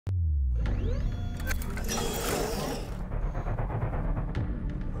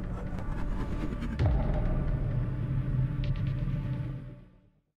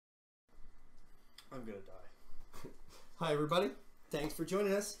Hi everybody, thanks for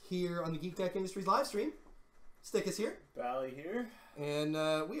joining us here on the Geektech Industries live stream. Stickus here. Bali here. And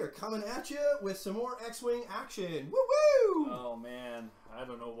we are coming at you with some more X-Wing action. Woo-woo! Oh man, I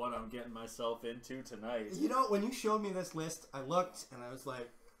don't know what I'm getting myself into tonight. You know, when you showed me this list, I looked and I was like,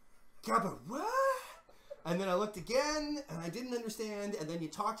 Gabba, what? And then I looked again and I didn't understand, and then you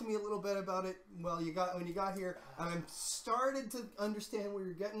talked to me a little bit about it when you got here, and I'm started to understand where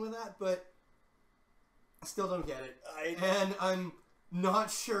you're getting with that, but I still don't get it. And I'm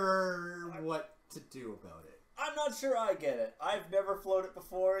not sure what to do about it. I'm not sure I get it. I've never flown it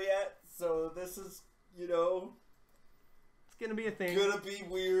before yet, so this is, you know, it's gonna be a thing. Gonna be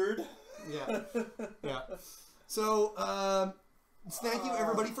weird. Yeah. Yeah. So, thank you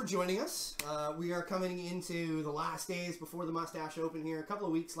everybody for joining us. We are coming into the last days before the Mustache Open here. A couple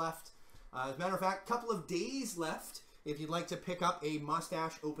of weeks left. As a matter of fact, a couple of days left if you'd like to pick up a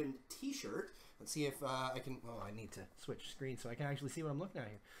Mustache Open t-shirt. Let's see if I can... Oh, I need to switch screens so I can actually see what I'm looking at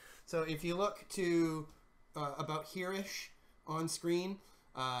here. So if you look to about here-ish on screen,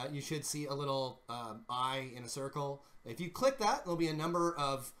 you should see a little eye in a circle. If you click that, there'll be a number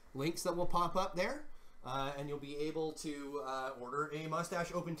of links that will pop up there. And you'll be able to order a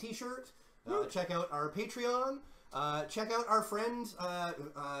Mustache Open t-shirt. Check out our Patreon. Check out our friend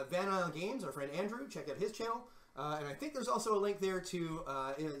Van Isle Games, our friend Andrew. Check out his channel. And I think there's also a link there to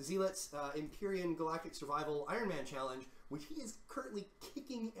Zealot's Empyrean Galactic Survival Iron Man Challenge, which he is currently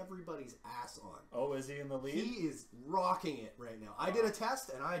kicking everybody's ass on. Oh, is he in the lead? He is rocking it right now. I did a test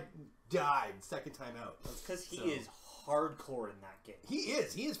and I died second time out. That's because he is hardcore in that game. He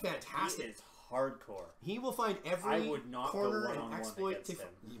is. He is fantastic. He is hardcore. He will find every corner and one-on-one exploit.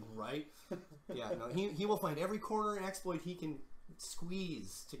 Right? Yeah. No. He will find every corner and exploit he can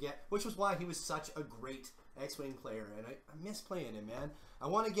squeeze to get. Which was why he was such a great X-Wing player, and I miss playing him, man. I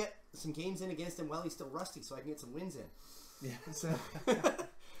want to get some games in against him while he's still rusty, so I can get some wins in. Yeah. So,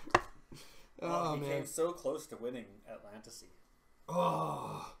 he came so close to winning Atlantis.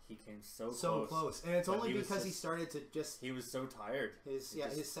 Oh, he came so close, and it's only because he started to just. He was so tired. His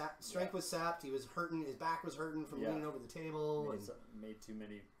strength was sapped. He was hurting. His back was hurting from leaning over the table. Made too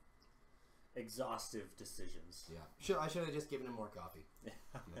many exhaustive decisions. Yeah, I should have just given him more coffee. Yeah.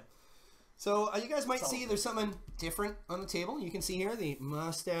 So you guys might see there's something different on the table. You can see here the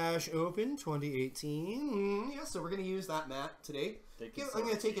Mustache Open 2018. Yeah, so we're going to use that mat today. I'm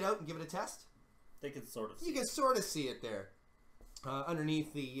going to take it out and give it a test. They can sort of see You can sort of see it there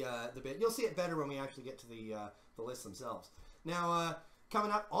underneath the bit. You'll see it better when we actually get to the lists themselves. Now,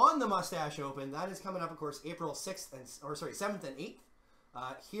 coming up on the Mustache Open, that is coming up, of course, April 7th and 8th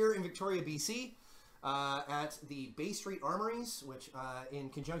here in Victoria, BC. At the Bay Street Armories, which in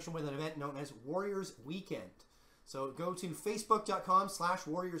conjunction with an event known as Warriors Weekend. So go to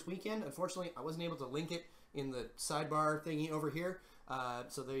facebook.com/warriorsweekend. Unfortunately, I wasn't able to link it in the sidebar thingy over here.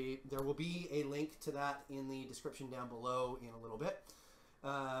 So there will be a link to that in the description down below in a little bit.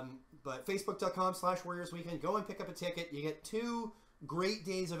 But facebook.com/warriorsweekend. Go and pick up a ticket. You get 2 great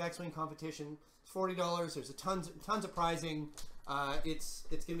days of X-Wing competition. It's $40. There's tons of prizing. It's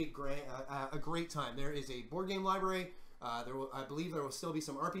going to be great, a great time. There is a board game library. I believe there will still be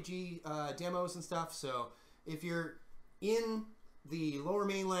some RPG demos and stuff. So if you're in the Lower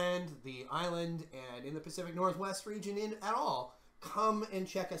Mainland, the island, and in the Pacific Northwest region at all, come and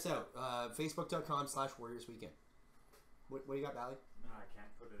check us out. Facebook.com/warriorsweekend. What do you got, Bali? No, I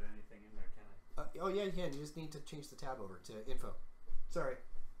can't put anything in there, can I? Oh yeah, you can. You just need to change the tab over to info. Sorry,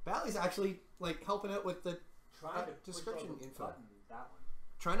 Bali's actually like helping out with the description info. That one.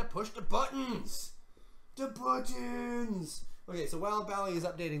 Trying to push the buttons. The buttons. Okay, so while Bali is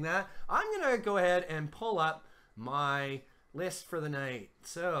updating that, I'm gonna go ahead and pull up my list for the night.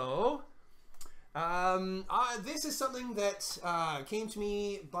 So, this is something that came to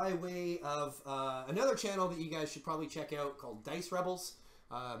me by way of another channel that you guys should probably check out called Dice Rebels.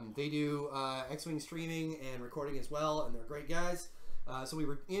 They do X-Wing streaming and recording as well, and they're great guys. So we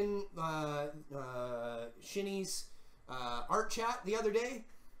were in Shinny's art chat the other day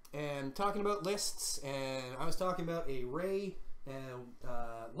and talking about lists, and I was talking about a Ray and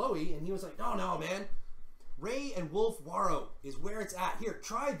Loey, and he was like, no man, Ray and Wolf Waro is where it's at. Here,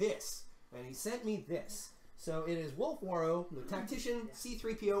 try this. And he sent me this. So it is Wolf Waro, the Tactician,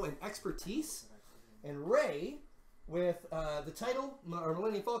 C-3PO, and Expertise, and Ray with the title, or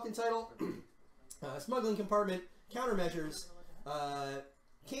Millennium Falcon title, Smuggling Compartment, Countermeasures,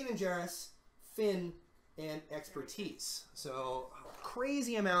 Kanan Jarrus, Finn, and Expertise. So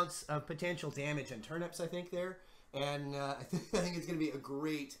crazy amounts of potential damage and turnips, I think, there. And I think it's going to be a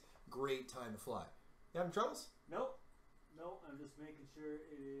great time to fly. You having troubles? Nope. No, I'm just making sure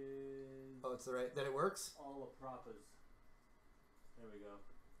it is... Oh, it's the right... that it works? All the propas.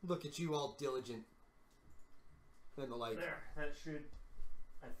 Look at you, all diligent. And the like. There, that should,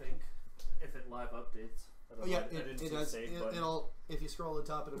 I think, if it live updates. Oh yeah, I didn't it does. save It'll, if you scroll to the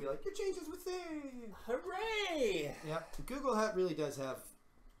top, it'll be like, your changes with save. Hooray! Yeah, Google really does have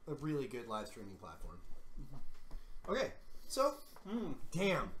a really good live streaming platform. Okay, so,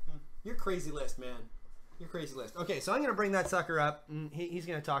 damn. Your crazy list, man. Your crazy list. Okay, so I'm going to bring that sucker up. And he's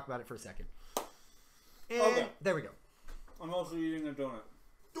going to talk about it for a second. And Okay. There we go. I'm also eating a donut.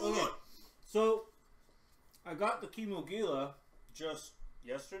 Okay. So, I got the chemo gila just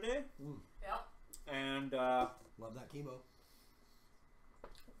yesterday. Yep. And Love that chemo.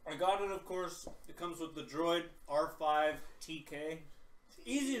 I got it, of course. It comes with the droid R5 TK.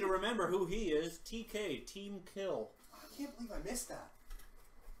 Easy to remember who he is. TK, Team Kill. I can't believe I missed that.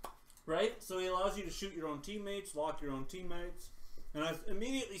 Right? So he allows you to shoot your own teammates, lock your own teammates. And I was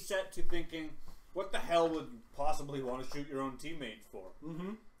immediately set to thinking, what the hell would you possibly want to shoot your own teammates for?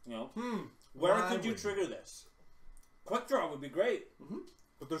 Mm-hmm. You know? Where Why could you would you? trigger this? Quick draw would be great.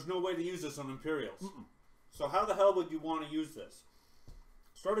 But there's no way to use this on Imperials. So how the hell would you want to use this?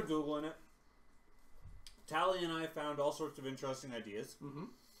 Started Googling it. Tally and I found all sorts of interesting ideas.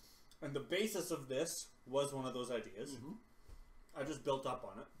 And the basis of this was one of those ideas. I just built up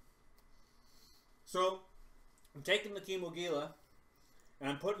on it. So, I'm taking the chemo gila, and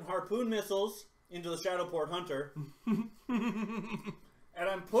I'm putting harpoon missiles into the Shadowport Hunter. And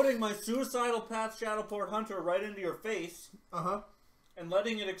I'm putting my Suicidal Path Shadowport Hunter right into your face. And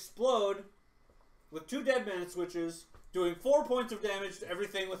letting it explode with 2 Deadman switches, doing 4 points of damage to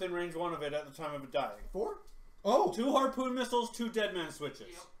everything within range 1 of it at the time of it dying. 4? Oh! 2 harpoon missiles, 2 Deadman switches.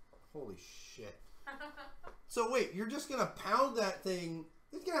 Yep. Holy shit. So wait, you're just gonna pound that thing.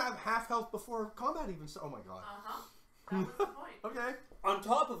 It's gonna have half health before combat even. Oh my god. That was the point. Okay. On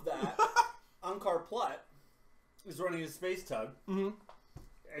top of that, Ankar Plutt is running his space tug. And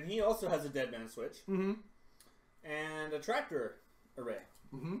he also has a Deadman switch. And a tractor array.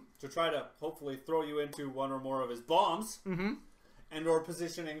 To try to hopefully throw you into one or more of his bombs. And or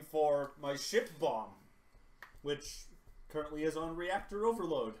positioning for my ship bomb. Which currently is on reactor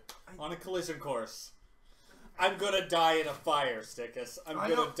overload. On a collision course. I'm gonna die in a fire, Stickus. I'm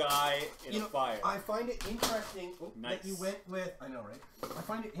gonna die in a fire. I find it interesting Nice. that you went with. I know, right? I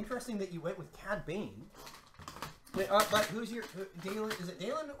find it interesting that you went with Cad Bane. But who's your Dalen? Is it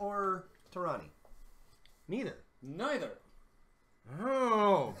Dalen or Tarani? Neither. Neither.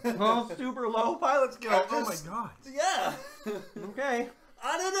 Oh, well, super low pilot skill. Oh my god. Yeah. Okay.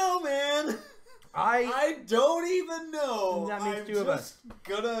 I don't know, man. I don't even know. That makes I'm 2 of us.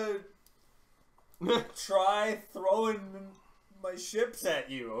 Gonna try throwing my ships at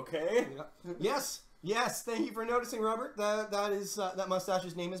you, okay? Yes. Yes. Thank you for noticing, Robert. That is that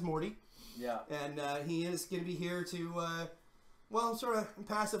mustache's name is Morty. Yeah. And he is going to be here to, well, sort of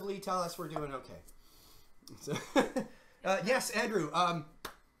passively tell us we're doing okay. So, yes, Andrew.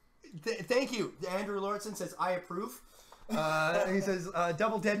 Thank you. Andrew Lauritsen says, I approve. He says,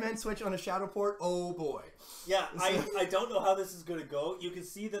 double Deadman switch on a Shadowport. Oh, boy. Yeah, I don't know how this is going to go. You can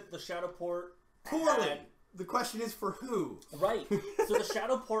see that the Shadowport... Poorly. The question is for who? Right. So the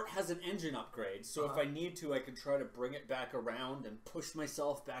Shadowport has an engine upgrade, so if I need to, I can try to bring it back around and push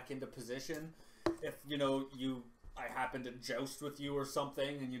myself back into position. If, you know, I happen to joust with you or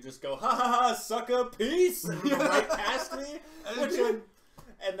something, and you just go, ha ha ha, sucker, peace, and you go right past me,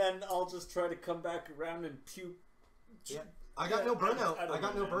 and then I'll just try to come back around and puke. Yeah. I got no burnout. I I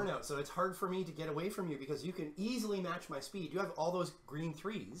got no don't know, man. burnout, so it's hard for me to get away from you because you can easily match my speed. You have all those green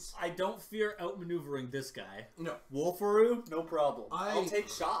 3s. I don't fear outmaneuvering this guy. No. Wolfaroo, no problem. I- I'll take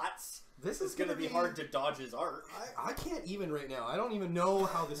shots. This It's is going to be hard to dodge his arc. I can't even right now. I don't even know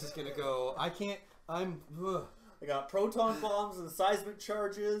how this is going to go. I can't. I'm. Ugh. I got proton bombs and seismic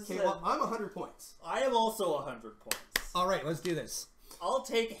charges. Okay, and well, I'm 100 points. I am also 100 points. All right, let's do this. I'll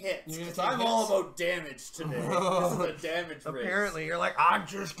take hits. You're gonna 'Cause take I'm hits? all about damage today. This is a damage race. Apparently, you're like, I'm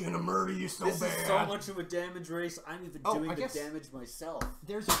just going to murder you so This bad. is so much of a damage race. I'm even Oh, doing I the guess- damage myself.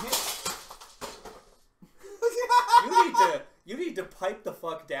 There's a hit. You need to pipe the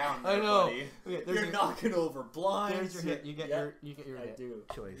fuck down, there, I know. buddy. Okay, there's You're your- knocking over blinds. There's your hit. You get Yep, your I hit do.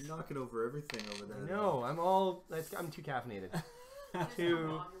 choice. You're knocking over everything over there. No, I'm too caffeinated.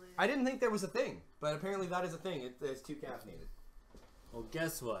 I didn't think there was a thing, but apparently that is a thing. It's too caffeinated. Well,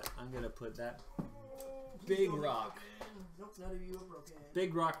 guess what? I'm gonna put that big rock. Nope, none of you are broken.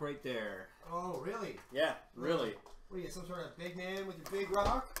 Big rock right there. Oh, really? Yeah, really. What are you, some sort of big man with your big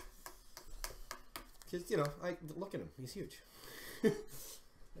rock? Because, you know, look at him. He's huge. Marty's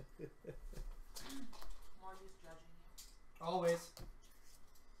judging you. Always.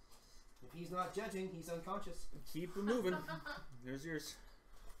 If he's not judging, he's unconscious. Keep it moving. There's yours.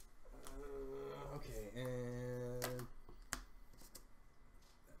 Okay, and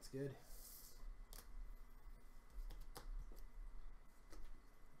that's good.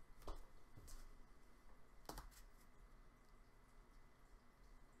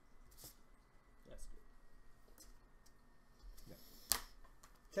 That's good.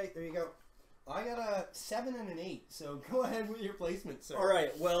 Okay, there you go. I got a 7 and an 8, so go ahead with your placement, sir. All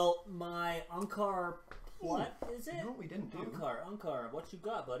right. Well, my Unkar. What is it? No, we didn't do. Unkar. What you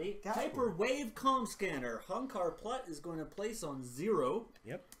got, buddy? Gas Hyperwave comm scanner. Unkar Plut is going to place on 0.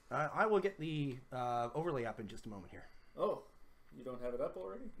 Yep. I will get the overlay up in just a moment here. Oh, you don't have it up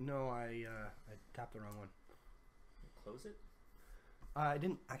already? No, I tapped the wrong one. Close it. I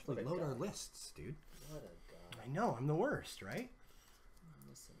didn't actually What a load guy. our lists, dude. What a guy. I know, I'm the worst, right?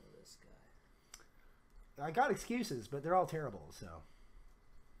 Listen to this guy. I got excuses, but they're all terrible, so.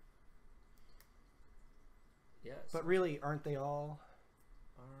 Yes. But really, aren't they all?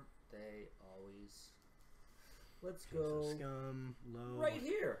 Aren't they always? Let's go Scum, low. right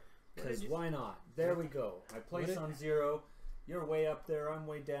here. What Because did you- why not? There we go. I place did- on 0. You're way up there. I'm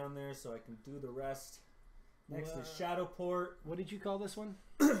way down there, so I can do the rest. Next is Shadowport. What did you call this one?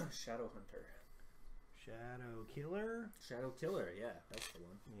 Shadow Hunter. Shadow Killer? Shadow Killer. Yeah, that's the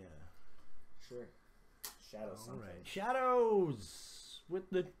one. Yeah. Sure. Shadow All something. right. Shadows! With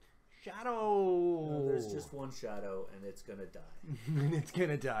the shadow! No, there's just one shadow, and it's gonna die. And it's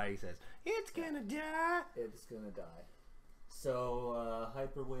gonna die, he says. It's gonna die! It's gonna die. So,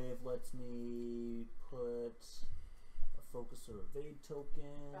 Hyperwave lets me put a focus or evade token.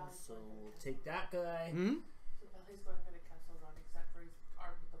 Valley's So going for the we'll castle. take that guy. Hmm? So Valley's going for the castle run, except for he's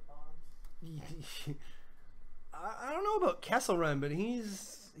armed with the bombs. I don't know about Kessel Run, but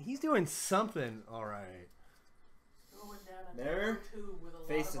he's doing something all right. Going down a There. 2 with a lot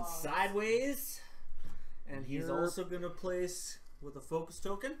Facing of bombs. sideways. And he's Yerp. also going to place with a focus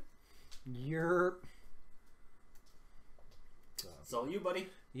token. Yerp. It's all you, buddy.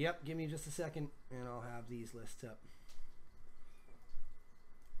 Yep, give me just a second, and I'll have these lists up.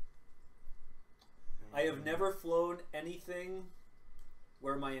 I have never flown anything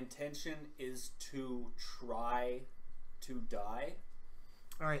where my intention is to try to die.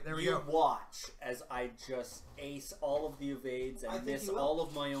 All right, there we You go. watch as I just ace all of the evades I and think miss you will. all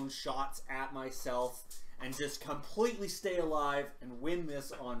of my own shots at myself and just completely stay alive and win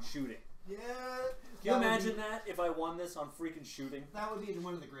this on shooting. Yeah. Can you imagine that if I won this on freaking shooting? That would be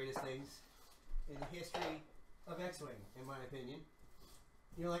one of the greatest things in the history of X-Wing, in my opinion.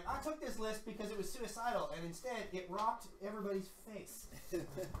 You're like, I took this list because it was suicidal, and instead it rocked everybody's face.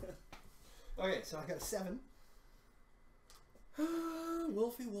 Okay, so I got a 7.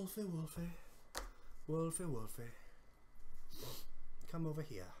 Wolfie, Wolfie, Wolfie. Wolfie, Wolfie. Come over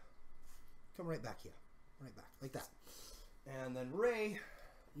here. Come right back here. Right back, like that. And then Ray,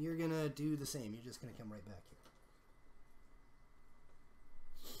 you're gonna do the same. You're just gonna come right back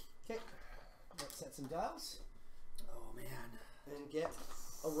here. Okay, let's set some dials Oh man. and get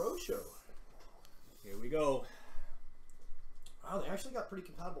a row show. Here we go. Wow, they actually got pretty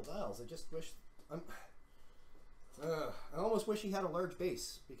compatible dials. I just wish I almost wish he had a large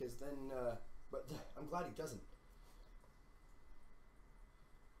base because then, but I'm glad he doesn't.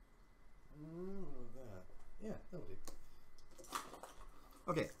 That. Yeah, that'll do.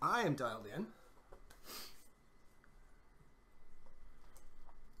 Okay, I am dialed in.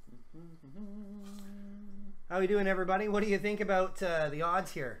 How we doing, everybody? What do you think about the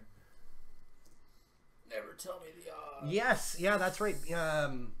odds here? Never tell me the odds. Yes, yeah, that's right.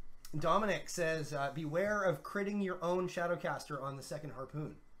 Dominic says, beware of critting your own Shadowcaster on the second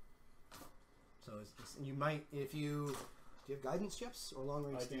harpoon. So you might, if you, do you have guidance chips or long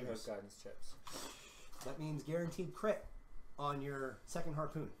range I do have standards? guidance chips. That means guaranteed crit on your second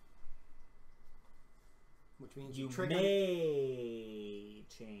harpoon. Which means you trigger. May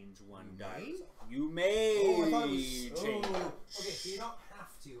change one You die. may? result. You may Oh, I thought it was. change. Oh, okay, so you don't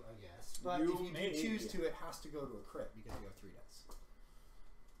have to, I guess. But You if you may. do choose to, it has to go to a crit because you have 3 dice.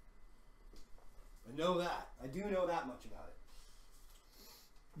 I know that. I do know that much about it.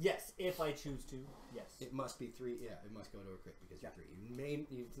 Yes, if I choose to. Yes. It must be 3. Yeah, it must go to a crit because you're 3. You may.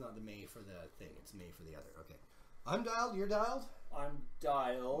 It's not the may for the thing. It's may for the other. Okay. I'm dialed. You're dialed. I'm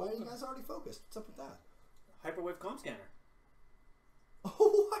dialed. Why are you guys already focused? What's up with that? Hyperwave comm scanner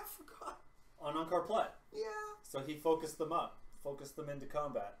Oh, I forgot. on Unkar Plut. Yeah. So he focused them up. Focused them into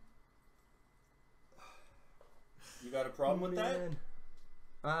combat. You got a problem with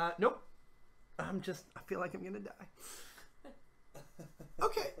that? Nope. I feel like I'm gonna die.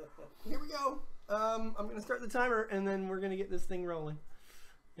 Okay, here we go. I'm gonna start the timer, and then we're gonna get this thing rolling.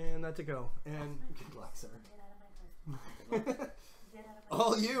 And that's a go. And good luck, sir. Get out of my face. Get out of my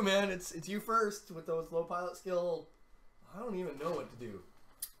All you. you, man. It's you first with those low pilot skill. I don't even know what to do.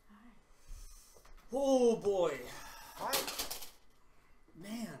 Oh boy, Hi.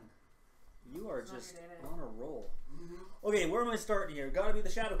 man, you are just on a roll. Okay, where am I starting here? Gotta be the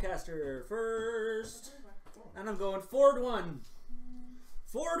Shadowcaster first. And I'm going forward one.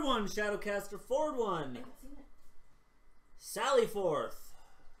 Forward one, Shadowcaster, forward one. Sally forth.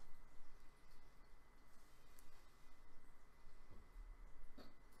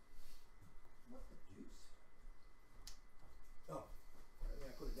 What the juice? Oh, yeah,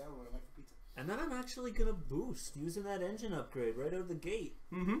 I put it down when I went for pizza. And then I'm actually gonna boost using that engine upgrade right out of the gate.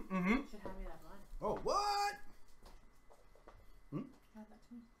 You should hand me that blind. Oh, what? Hand that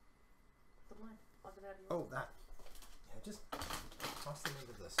to me. The blind. I'll get out of your Oh, that. Yeah, just toss them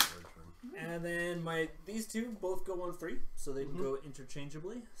into the storage room. And then these two both go on free, so they can go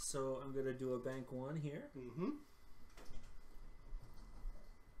interchangeably. So I'm gonna do a bank one here.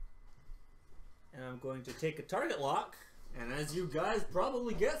 And I'm going to take a target lock. And as you guys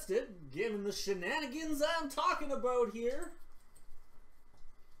probably guessed it, given the shenanigans I'm talking about here,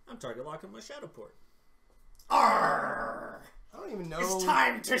 I'm target locking my Shadowport. Arrgh! I don't even know. It's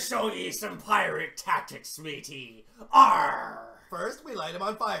time to show ye some pirate tactics, matey. Arrgh! First, we light him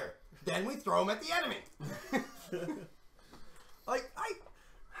on fire. Then we throw him at the enemy.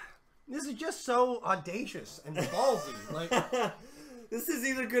 This is just so audacious and ballsy. Like, This is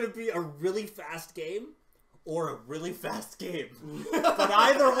either going to be a really fast game or a really fast game. But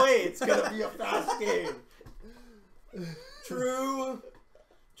either way, it's going to be a fast game.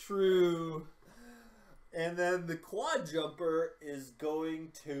 true. And then the quad jumper is going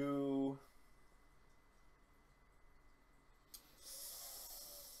to...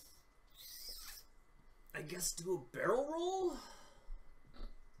 I guess do a barrel roll?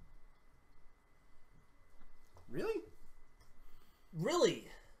 Really? Really?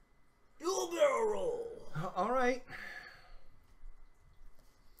 Do a barrel roll. All right.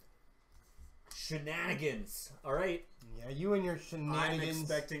 Shenanigans. All right. Yeah, you and your I'm shenanigans.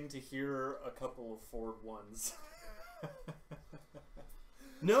 expecting to hear a couple of forward ones.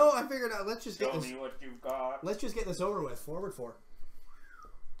 No, I figured out. Let's just get Show this. me what you've got. Let's just get this over with. Forward 4.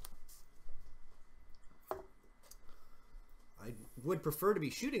 I would prefer to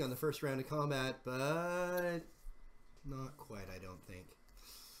be shooting on the first round of combat, but not quite, I don't think.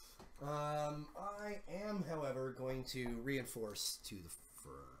 I am, however, going to reinforce to the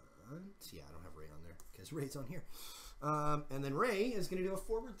front. Yeah, I don't have Ray on there because Ray's on here. And then Ray is going to do a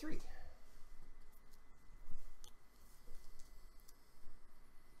forward 3.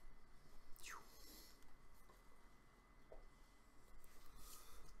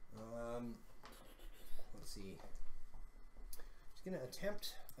 Let's see. She's going to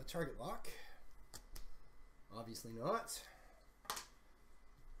attempt a target lock. Obviously not.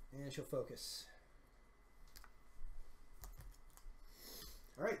 And she'll focus.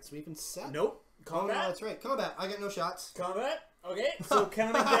 Alright, sweep and set. Nope. Oh, no, Combat. that's right. Combat. I got no shots. Combat. Okay, so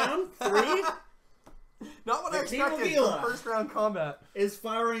counting down. 3 Not what I The King expected Ovila from first round combat. is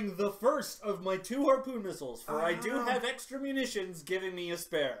firing the first of my 2 harpoon missiles, for I do have extra munitions giving me a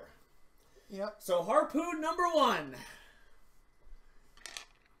spare. Yep. So harpoon number 1.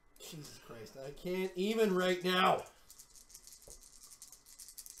 Jesus Christ, I can't even right now.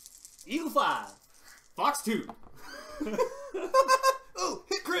 Eagle 5. Fox 2. Oh,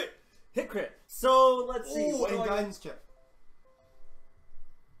 hit crit. Hit crit. So let's see. Oh, What do and I got? guidance chip.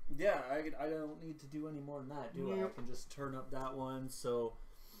 Yeah, I don't need to do any more than that, do I? I Yep. can just turn up that one. So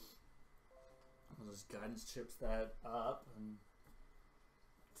I'll just guidance chips that up and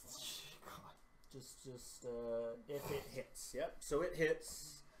just if it hits. Yep. So it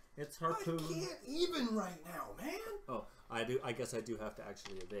hits. It's harpoon. I can't even right now, man. Oh, I guess I do have to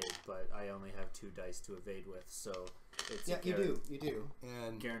actually evade, but I only have 2 dice to evade with, so it's Yeah, a you do.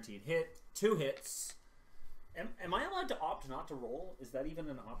 And guaranteed hit. 2 hits. Am I allowed to opt not to roll? Is that even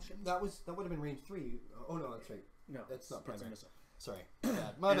an option? that would have been range 3. Oh no, that's right. No, That's not it's a primary. missile. Sorry, my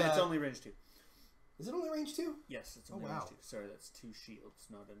bad. My And bad. it's only range 2. Is it only range 2? Yes, it's Oh, only wow. range 2. Sorry, that's 2 shields,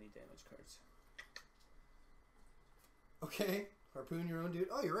 not any damage cards. Okay, harpoon your own dude.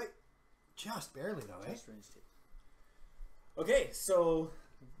 Oh, you're right. Just barely though, eh? Just range 2. Okay, so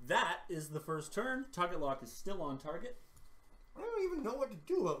that is the first turn. Target lock is still on target. I don't even know what to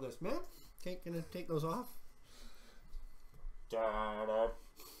do about this, man. Okay, gonna take those off.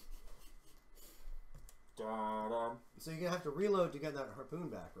 So you're gonna have to reload to get that harpoon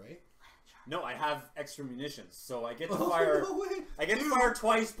back, right? No, I have extra munitions, so I get to fire. No way. I get to fire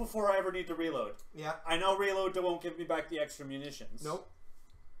twice before I ever need to reload. Yeah. I know reload won't give me back the extra munitions. Nope.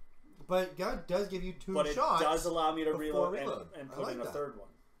 But God does give you 2 But it shots. does allow me to before reload reload. and I put like in a that. third one.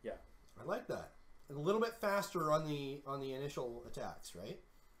 I like that. A little bit faster on the initial attacks, right?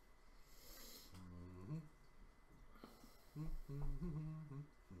 I was happy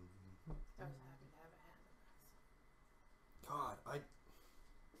to have a hand in this. God,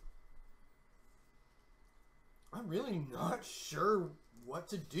 I'm really not sure what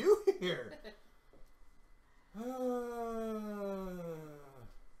to do here.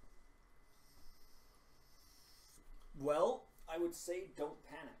 Well, I would say don't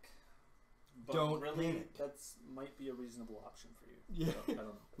panic. But Don't really, panic. that's might be a reasonable option for you. Yeah. I don't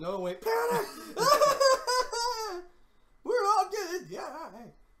know. No, wait, panic! We're all good, yeah.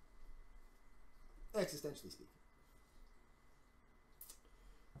 Existentially speaking.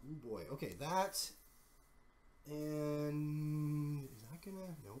 Oh boy, okay, that. And is that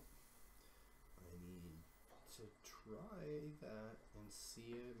gonna? Nope. I need to try that and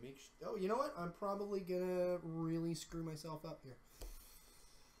see it. Oh, you know what? I'm probably gonna really screw myself up here.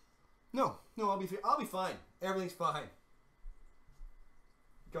 No, I'll be fine. Everything's fine.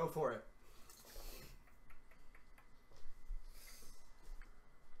 Go for it.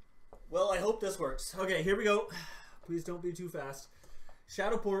 Well, I hope this works. Okay, here we go. Please don't be too fast.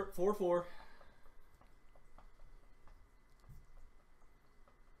 Shadowport 4/4.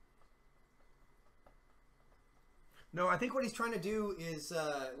 No, I think what he's trying to do is,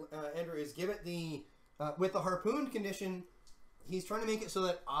 Andrew, is give it the, with the harpoon condition, he's trying to make it so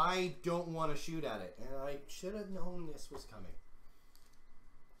that I don't want to shoot at it. And I should have known this was coming.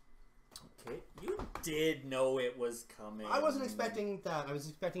 Okay, you did know it was coming. I wasn't expecting that. I was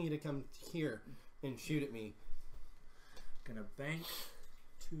expecting you to come here and shoot at me. Gonna bank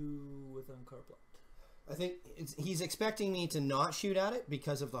 2 with Uncard Blood. I think he's expecting me to not shoot at it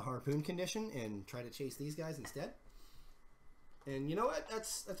because of the harpoon condition and try to chase these guys instead. And you know what?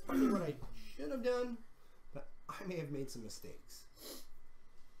 That's probably what I should have done, but I may have made some mistakes.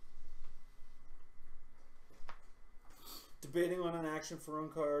 Debating on an action for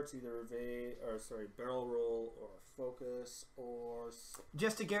Uncards, either barrel roll or focus or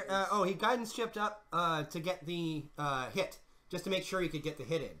just to get he guidance chipped up to get the hit, just to make sure he could get the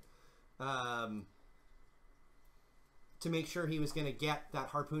hit in, to make sure he was going to get that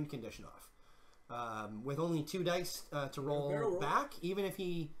harpoon condition off. With only 2 dice to roll back, even if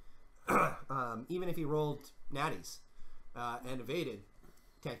he rolled natties and evaded,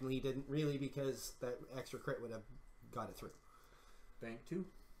 technically he didn't really, because that extra crit would have got it through. Bank 2.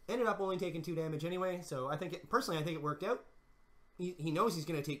 Ended up only taking 2 damage anyway, so I think it worked out. He knows he's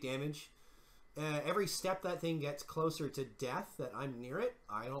going to take damage. Every step that thing gets closer to death that I'm near it,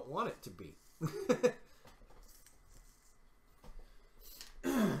 I don't want it to be.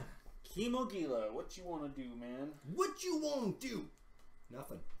 Chemogila, what you want to do, man? What you want to do?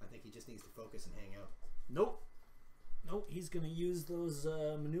 Nothing. I think he just needs to focus and hang out. Nope, he's going to use those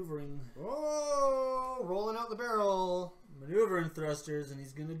maneuvering... Oh, rolling out the barrel. Maneuvering thrusters, and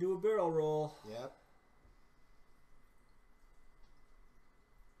he's going to do a barrel roll. Yep.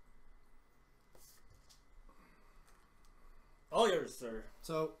 All yours, sir.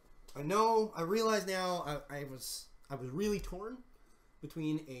 So, I realize now I was really torn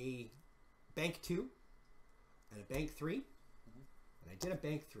between a bank 2 and a bank 3. And I did a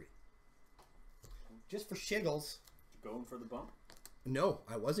bank 3. Just for shiggles. Going for the bump? No,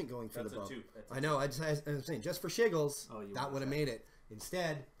 I wasn't going for the bump. That's a 2. I know. I was saying, just for shiggles, Oh, that would have made it.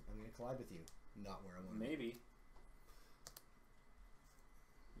 Instead, I'm going to collide with you. Not where I want to be. Maybe.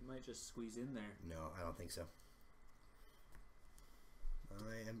 You might just squeeze in there. No, I don't think so.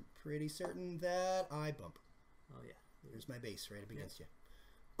 I am pretty certain that I bump. Oh, yeah. There's my base right up against you.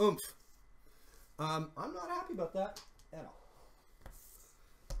 Oomph. I'm not happy about that at all.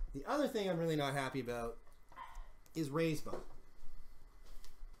 The other thing I'm really not happy about is Ray's bump.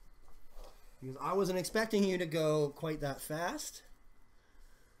 Because I wasn't expecting you to go quite that fast.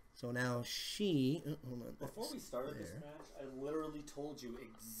 So now she... hold on. Before we started this match, I literally told you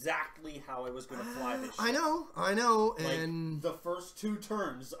exactly how I was going to fly this shit. I know. And the first 2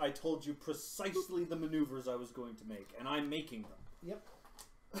 turns, I told you precisely the maneuvers I was going to make, and I'm making them. Yep.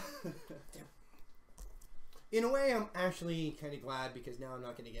 In a way, I'm actually kind of glad, because now I'm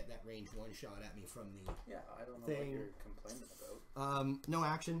not going to get that range 1 shot at me from the Yeah, I don't know thing. what you're complaining about. No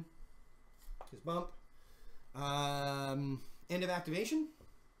action. Just bump. End of activation.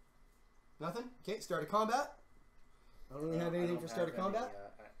 Nothing. Okay, start of combat. I don't really have anything for start of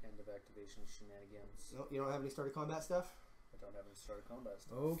combat. End of activation shenanigans. No, you don't have any start of combat stuff? I don't have any start of combat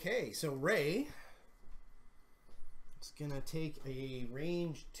stuff. Okay, so Ray is going to take a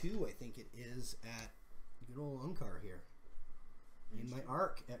range 2, I think it is, at good old Unkar here. In my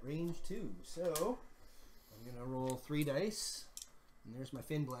arc at range 2. So, I'm going to roll 3 dice. And there's my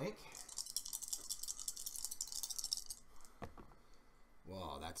fin blank.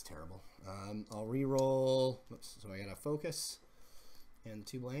 Wow, that's terrible. I'll re-roll. Oops, so I got a focus and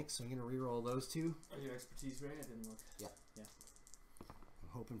 2 blanks. So I'm going to re-roll those 2. Are your expertise ready? I didn't look. Yeah. Yeah. I'm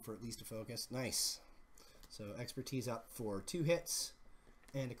hoping for at least a focus. Nice. So expertise up for 2 hits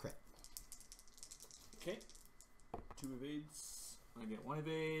and a crit. Okay. 2 evades. I get 1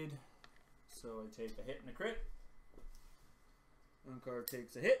 evade. So I take a hit and a crit. Unkar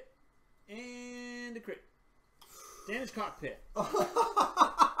takes a hit and a crit. Damage cockpit.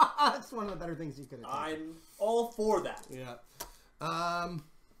 That's one of the better things you could have done. I'm all for that. Yeah.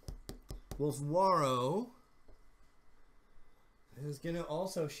 Wolfwaro is going to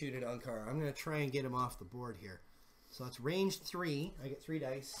also shoot at Unkar. I'm going to try and get him off the board here. So it's range 3. I get 3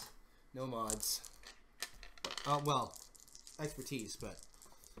 dice. No mods. Well, expertise, but...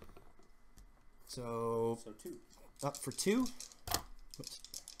 So 2. Up for 2. Oops.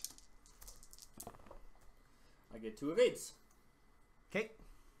 I get 2 evades. Okay.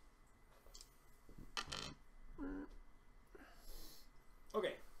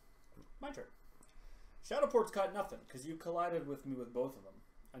 Okay. My turn. Shadowport's caught nothing because you collided with me with both of them.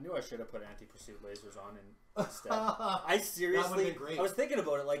 I knew I should have put anti-pursuit lasers on instead. I seriously, I was thinking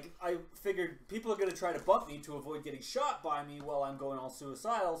about it. Like, I figured people are going to try to bump me to avoid getting shot by me while I'm going all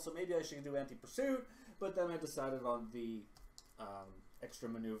suicidal, so maybe I should do anti-pursuit. But then I decided on the extra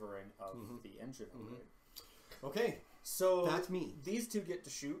maneuvering of the engine. Okay. So that's me. These 2 get to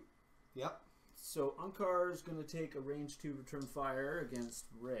shoot. Yep. So Unkar is going to take a range 2 return fire against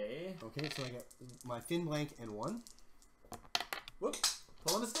Ray. Okay, so I get my fin blank and 1. Whoops.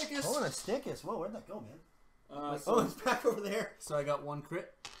 Pulling a Stickus. Pulling a Stickus. Whoa, where'd that go, man? So it's back over there. So I got 1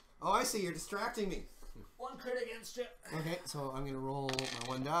 crit. Oh, I see. You're distracting me. 1 crit against you. Okay, so I'm going to roll my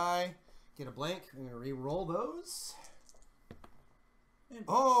 1 die. Get a blank. I'm going to re-roll those. And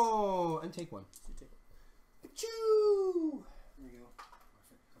take 1. You take it. Achoo! There we go. I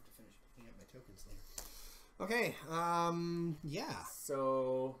have to finish picking up my tokens later. Okay, yeah.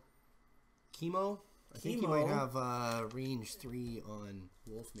 So... Chemo? I think you might have range 3 on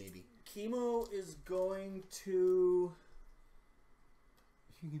Wolf, maybe. Chemo is going to...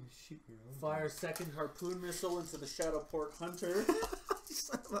 You're going to shoot your own fire second harpoon missile into the Shadowport Hunter.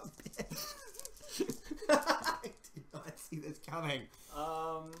 Son of a bitch. I did not see this coming.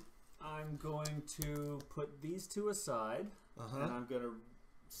 I'm going to put these 2 aside, and I'm going to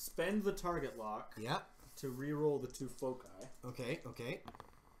spend the target lock to re-roll the 2 foci. Okay, okay.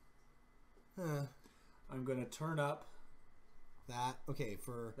 I'm going to turn up that. Okay,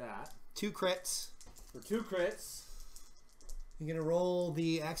 for that. 2 crits. For 2 crits. You're going to roll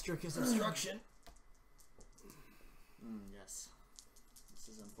the extra because obstruction. Yes. This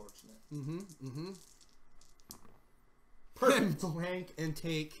is unfortunate. Blank and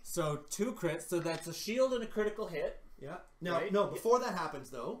take. So 2 crits. So that's a shield and a critical hit. Yeah. No, before that happens,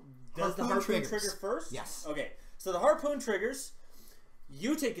 though. Does the harpoon trigger first? Yes. Okay. So the harpoon triggers.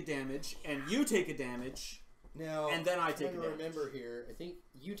 You take a damage, and you take a damage. Now, and then I take a damage. Remember here, I think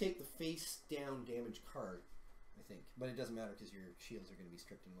you take the face down damage card. I think, but it doesn't matter because your shields are going to be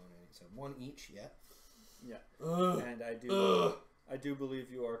stripped in 1. So 1 each. Yeah. Yeah. And I do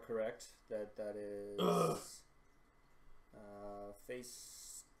believe you are correct that is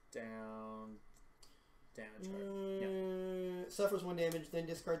face down damage card. Yeah. Suffers 1 damage, then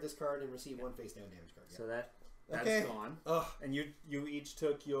discard this card and receive 1 face down damage card. Yeah. So that's gone. And you each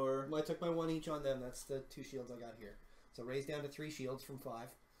took your... I took my 1 each on them. That's the 2 shields I got here. So Ray's down to 3 shields from 5,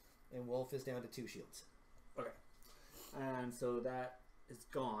 and Wolf is down to 2 shields. Okay. And so that is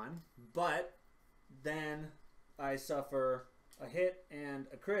gone. But then I suffer a hit and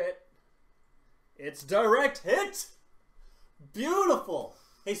a crit. It's direct hit! Beautiful!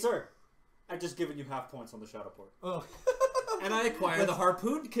 Hey, sir. I've just given you half points on the Shadowport. Oh. And I acquire the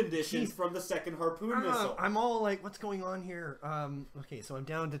harpoon condition from the second harpoon missile. I'm all like, what's going on here? Okay, so I'm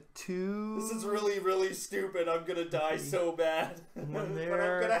down to 2. This is really, really stupid. I'm gonna die so bad. One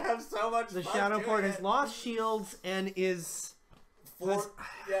there. But I'm gonna have so much the fun. The Shadowport has lost shields and is... 4.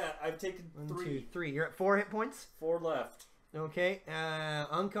 Yeah, I've taken 3. 1, 2, 3. You're at 4 hit points? 4 left. Okay.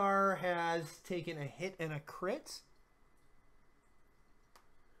 Unkar has taken a hit and a crit.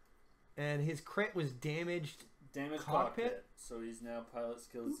 And his crit was damaged... Damage cockpit. So he's now pilot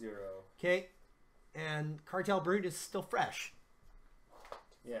skill 0. Okay. And Cartel Brood is still fresh.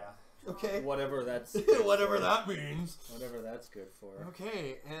 Yeah. Okay. Whatever that's whatever that means. Whatever that's good for.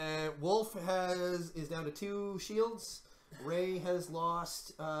 Okay. Wolf is down to 2 shields. Ray has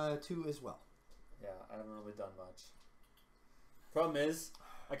lost 2 as well. Yeah, I haven't really done much. Problem is,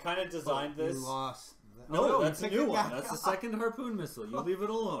 I kind of designed this. You lost. No, that's a new one. That's the second harpoon missile. You leave it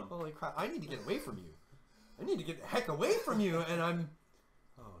alone. Holy crap! I need to get away from you. I need to get the heck away from you, and I'm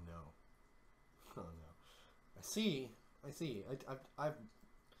I see. I've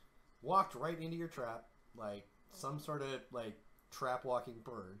walked right into your trap like some sort of like trap walking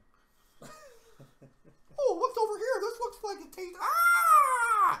bird. Oh, what's over here? This looks like it tastes.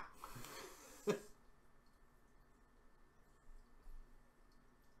 Ah!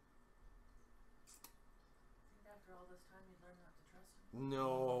 After all this time, you'd learn not to trust him.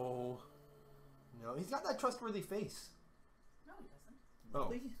 No, he's got that trustworthy face. No, he doesn't. Oh,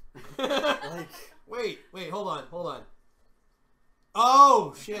 Like, wait, hold on.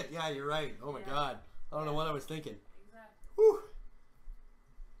 Oh shit! Yeah, you're right. Oh my Yeah. god, I don't know what I was thinking. Exactly. Whew.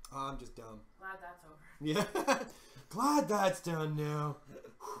 Oh, I'm just dumb. Glad that's over. Yeah, glad that's done now.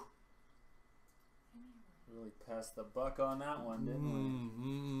 really passed the buck on that one, didn't we?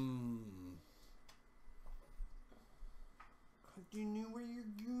 You knew where you're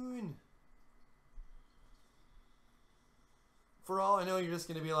going. For all I know, you're just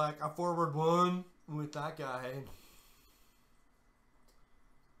gonna be like a forward one with that guy.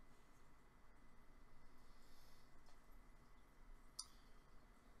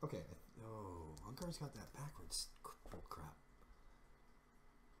 Okay. Oh, Uncar's got that backwards bull crap.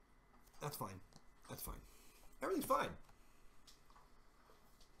 That's fine. Everything's fine.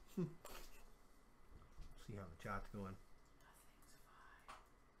 See how the chat's going.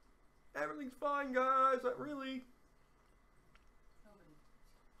 Everything's fine, guys. That really.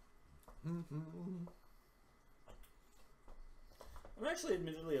 Nobody. I'm actually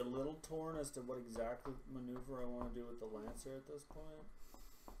admittedly a little torn as to what exactly maneuver I want to do with the Lancer at this point.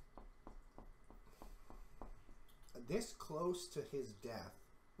 This close to his death.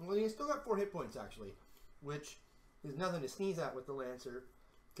 Well, he's still got 4 hit points, actually, which is nothing to sneeze at with the Lancer,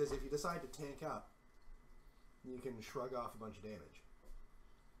 because if you decide to tank up, you can shrug off a bunch of damage.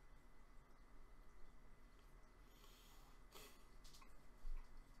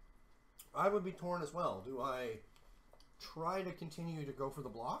 I would be torn as well. Do I try to continue to go for the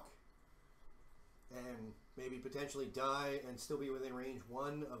block and maybe potentially die and still be within range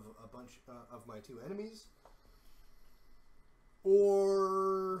 1 of a bunch of my 2 enemies?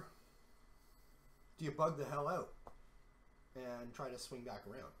 Or do you bug the hell out and try to swing back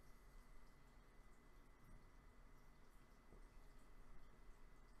around?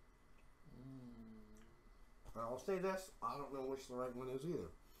 I'll say this, I don't know which the right one is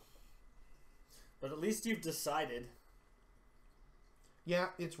either. But at least you've decided. Yeah,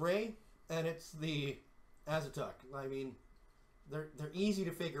 it's Ray and it's the Azatuk. I mean, they're easy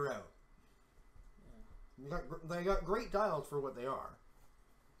to figure out. They got great dials for what they are.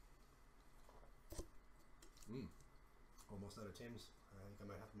 Almost out of Tim's. I think I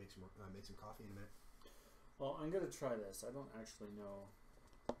might have to make some coffee in a minute. Well, I'm gonna try this. I don't actually know.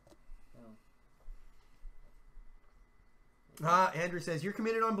 Andrew says you're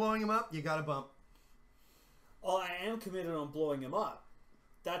committed on blowing him up. You got a bump. Oh, I am committed on blowing him up.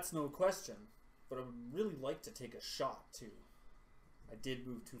 That's no question. But I would really like to take a shot too. I did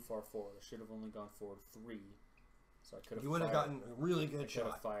move too far forward. I should have only gone forward 3. So I could have. You would have gotten a really good shot.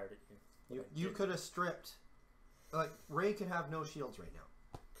 Could have fired at you. You could have stripped. Like Ray could have no shields right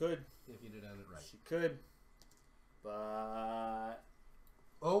now. Could. If you'd have done it right. She could. But.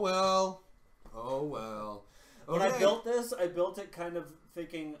 Oh well. Oh well. Okay. When I built this, I built it kind of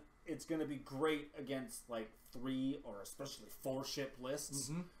thinking it's going to be great against like 3 or especially 4 ship lists,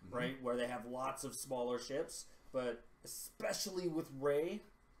 right? Where they have lots of smaller ships, but especially with Ray,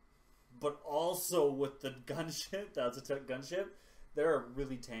 but also with the gunship, that's a gunship, they're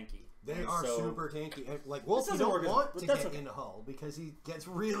really tanky. They are super tanky. Like Wolf, you doesn't don't work want as- to but that's get okay. in Hull because he gets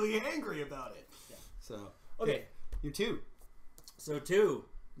really angry about it. Yeah. So Okay. you're 2. So 2,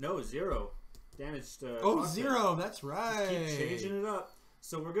 no 0 damage to. Oh, cockpit. 0. That's right. Keep changing it up.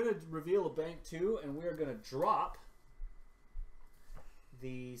 So we're gonna reveal a bank 2, and we are gonna drop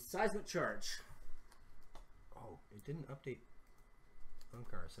the seismic charge. Oh, it didn't update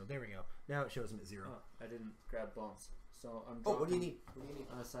Uncar, so there we go. Now it shows him at 0. Oh, I didn't grab bombs, so I'm. Oh, what do you dropping, need?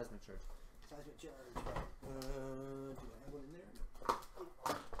 seismic charge. Seismic charge. Do I have one in there?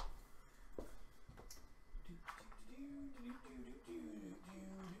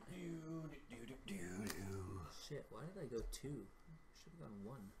 No. Shit, why did I go 2? Should have gone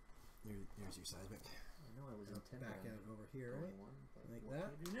 1. There's your seismic. I know I was intending Back on out over here, going right? 1, but Like what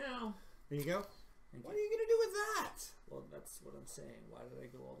that? can I do now? There you go. Thank What you. are you gonna do with that? Well, that's what I'm saying. Why did I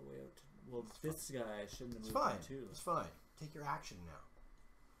go all the way out to... Well, this guy shouldn't have It's moved fine. to 2. It's fine. Take your action now.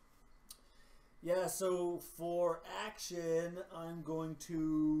 Yeah, so for action, I'm going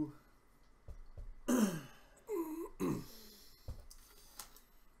to...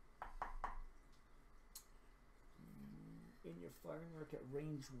 in your firing arc at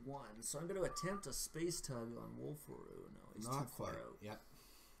range 1. So I'm going to attempt a space tug on Wolforo. No, he's Not too far quite. out. Yep.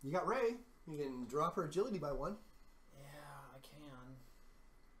 You got Ray. You can drop her agility by 1. Yeah, I can.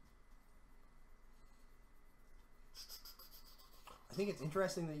 I think it's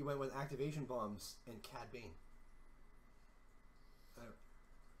interesting that you went with activation bombs and Cad Bane.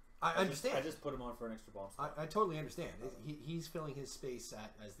 I understand. I just put him on for an extra bomb slot. I totally understand. He's filling his space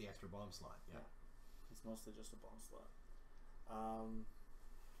as the extra bomb slot. Yeah. It's mostly just a bomb slot.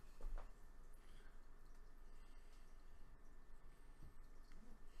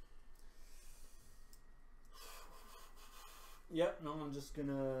 Yep, no, I'm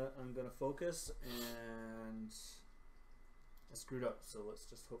gonna focus, and I screwed up, so let's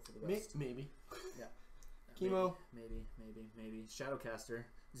just hope for the best. Maybe. Yeah. Chemo. Maybe. Shadowcaster.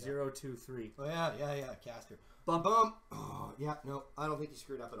 0, 2, 3. Oh yeah, caster. Bump. Oh, yeah, no, I don't think you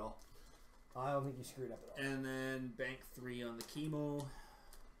screwed up at all. And then bank 3 on the chemo.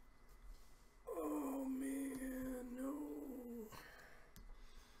 Oh man, no.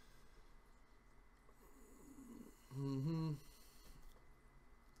 Mm-hmm.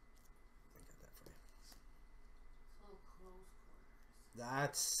 I got that for you. So close quarters.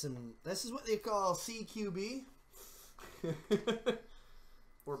 That's some. This is what they call CQB.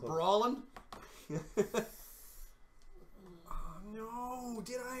 Or brawling. Oh no!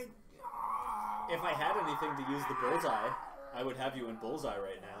 Did I? If I had anything to use the bullseye, I would have you in bullseye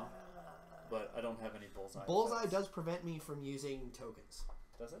right now. But I don't have any bullseye. Bullseye effects. does prevent me from using tokens.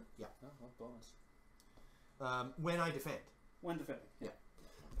 Does it? Yeah. Oh, what bonus? When I defend. When defending. Yeah.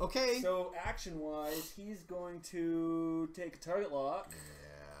 Okay. So action-wise, he's going to take a target lock.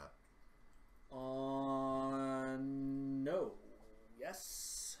 Yeah. On no.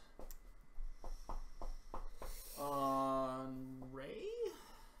 Yes. On Ray.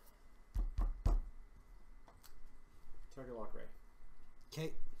 Target lock Ray.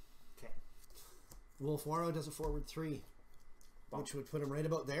 Okay. Okay. Wolforo does a forward 3, Bump. which would put him right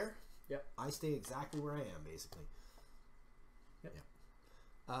about there. Yep. I stay exactly where I am, basically. Yep.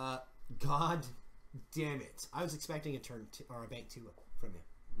 God damn it! I was expecting a turn or a bank 2 from you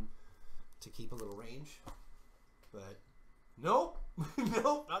to keep a little range, but nope,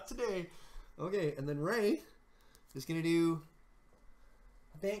 nope, not today. Okay, and then Ray is gonna do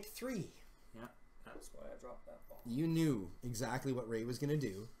bank 3. Yeah, that's why I dropped that ball. You knew exactly what Ray was gonna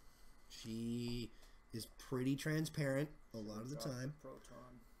do. She is pretty transparent a lot of the time.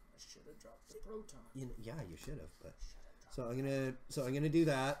 Proton. I should have dropped the proton. Yeah, you should have. But so I'm gonna do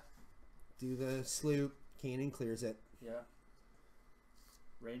that. Do the sloop. Kanan clears it. Yeah.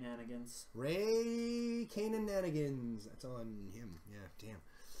 Ray Nanigans. Ray Kanan Nanigans. That's on him. Yeah, damn.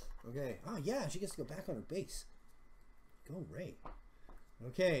 Okay. Oh yeah, she gets to go back on her base. Go Ray.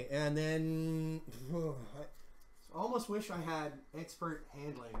 Okay, and then I almost wish I had expert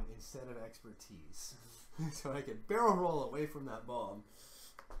handling instead of expertise, so I could barrel roll away from that bomb.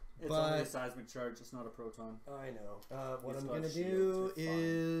 It's But- only a seismic charge. It's not a proton. I know. What He's I'm got gonna shield, do you're fine.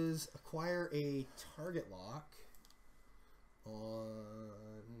 is acquire a target lock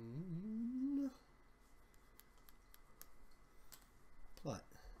on Plut.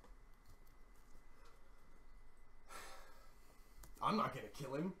 I'm not gonna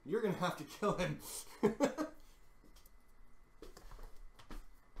kill him. You're gonna have to kill him.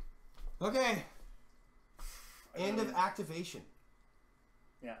 Okay. End of activation.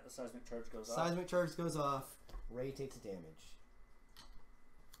 Yeah, the seismic charge goes off. Seismic charge goes off. Ray takes a damage.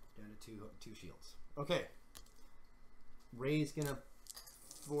 Down to two shields. Okay. Ray's gonna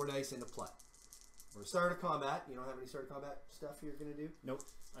 4 dice into Plut. Or start of combat. You don't have any start of combat stuff you're gonna do? Nope,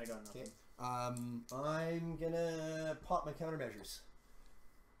 I got nothing. Okay. I'm gonna pop my countermeasures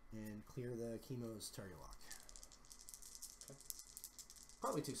and clear the chemo's target lock. Okay.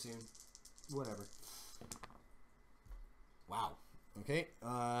 Probably too soon. Whatever. Wow. Okay.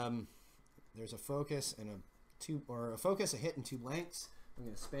 There's a focus and a focus, a hit, and 2 blanks. I'm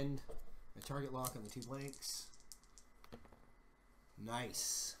gonna spend my target lock on the 2 blanks.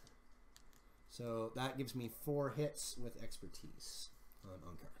 Nice. So that gives me 4 hits with expertise on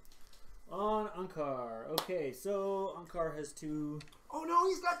Unkar. On Unkar. Okay, so Unkar has 2. Oh no,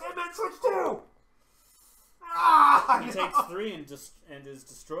 he's got that man switch too! Ah! He no! takes 3 and is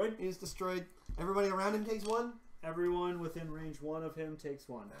destroyed. He's destroyed. Everybody around him takes 1? Everyone within range 1 of him takes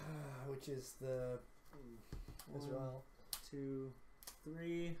 1. Which is the... Israel. 2,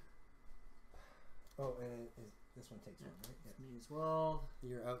 3. Oh, and this one takes 1, right? Yeah. Me as well.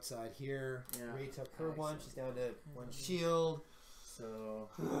 You're outside here. Yeah. Ray took her 1. Excellent. She's down to 1 shield. So,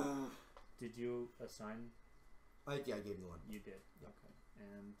 did you assign? Yeah, I gave you 1. You did. Okay.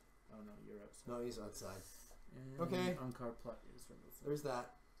 And oh no, you're outside. No, he's outside. And Okay. Unkar Plut is removed. There's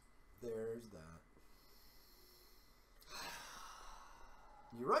that. There's that.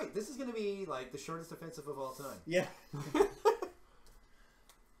 You're right. This is going to be like the shortest offensive of all time. Yeah.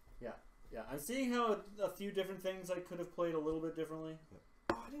 Yeah. I'm seeing how a few different things I could have played a little bit differently.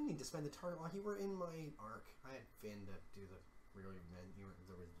 Oh, I didn't need to spend the target lock. You were in my arc. I had Finn to do the real event. You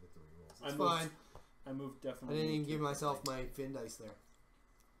were with the rerolls. It's fine. I moved I definitely. didn't even give myself my Finn dice there.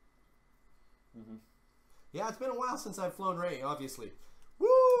 Mm-hmm. Yeah, it's been a while since I've flown Ray, obviously.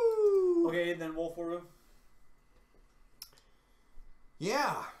 Woo! Okay, then Wolf Order.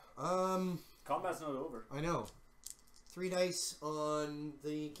 Yeah. Combat's not over. I know. 3 dice on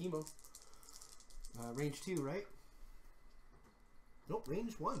the chemo. Range 2, right? Nope,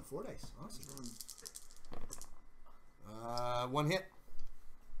 range 1. 4 dice. Awesome. 1 hit.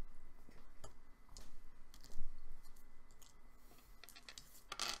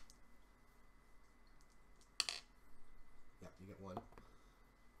 Yep, you get 1.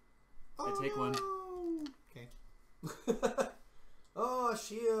 I take 1. Okay. Oh,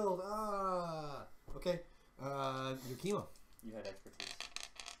 shield. Ah. Okay. Your chemo. You had expertise.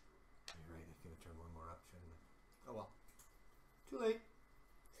 You're right. I could have turned 1 more up, shouldn't I? Oh well. Too late.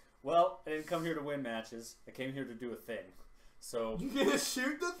 Well, I didn't come here to win matches. I came here to do a thing. So You gonna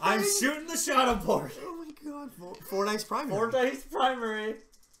shoot the thing? I'm shooting the shadow board. Oh my god. 4 dice primary. 4 dice primary.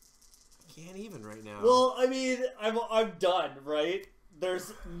 Can't even right now. Well, I mean, I'm done, right?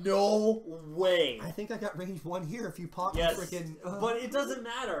 There's no way. I think I got range 1 here if you pop Yes, freaking. but it doesn't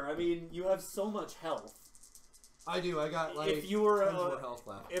matter. I mean, you have so much health. I do. I got like. If you were tons more health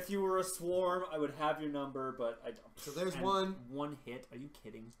left. If you were a swarm, I would have your number, but I don't. So there's And 1. 1 hit. Are you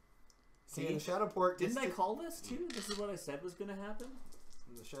kidding? See, and the shadow port. Didn't I call this too? This is what I said was going to happen.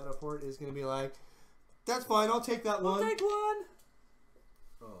 And the shadow port is going to be like, that's fine. I'll take that I'll one. take 1.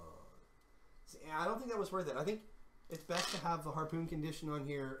 Oh. See, I don't think that was worth it. I think it's best to have the harpoon condition on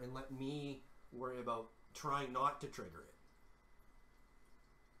here and let me worry about trying not to trigger it.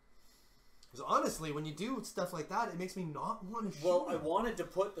 Because honestly, when you do stuff like that, it makes me not want to shoot. Well, I wanted to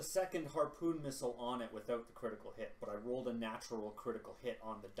put the second harpoon missile on it without the critical hit, but I rolled a natural critical hit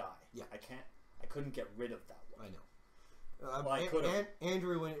on the die. Yeah. I couldn't get rid of that one. I know. Well, I could've.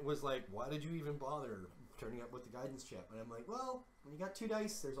 Andrew was like, why did you even bother turning up with the guidance chip? And I'm like, well, when you got 2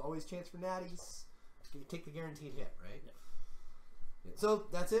 dice, there's always chance for natties. You take the guaranteed hit, right? Yeah. So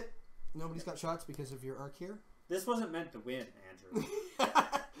that's it. Nobody's got shots because of your arc here. This wasn't meant to win, Andrew.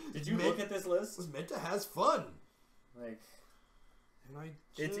 Did you look at this list? It was meant to have fun. Like, and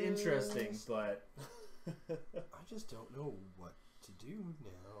it's interesting, but I just don't know what to do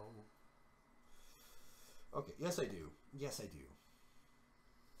now. Okay, yes I do. Yes I do.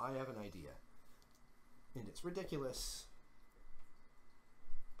 I have an idea. And it's ridiculous.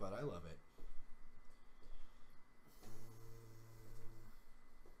 But I love it.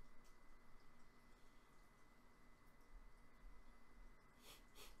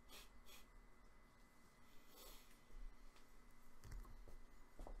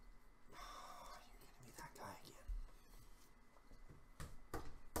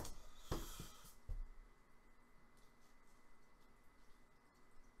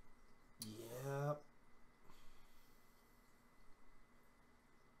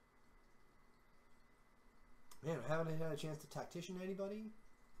 Man, I haven't had a chance to tactician anybody.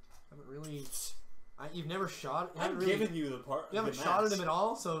 Haven't really. You've never shot. I'm really, giving you the part. You haven't shot at him at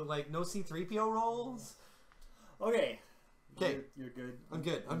all, so like no C-3PO rolls. Okay. Okay. You're good. I'm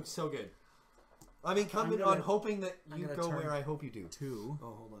good. I'm so good. I'm incumbent on hoping that you go where I hope you do. 2. Oh,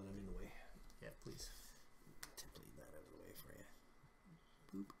 hold on. I'm in the way. Yeah, please. Template that out of the way for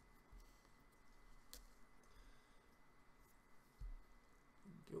you. Boop.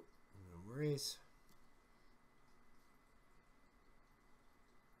 Go. No worries.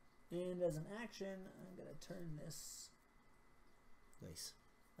 And as an action, I'm gonna turn this Nice.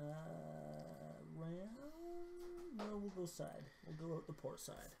 round. No, we'll go side. We'll go out the port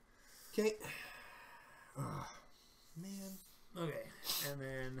side. Okay. Man. Okay, and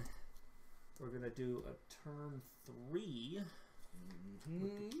then we're gonna do a turn 3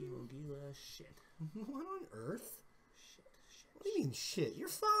 with the Kilo Gila. Shit. What on earth? Shit. What do you mean shit? You're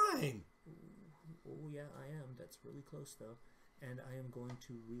fine. Oh yeah, I am. That's really close though. And I am going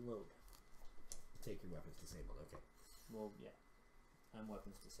to reload. Take your weapons disabled. Okay. Well, yeah. I'm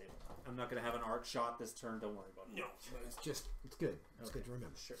weapons disabled. I'm not going to have an arc shot this turn. Don't worry about it. No, it's good. It's Okay. good to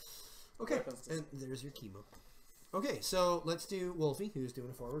remember. Sure. Okay, Weapons and there's your chemo. Okay, so let's do Wolfie, who's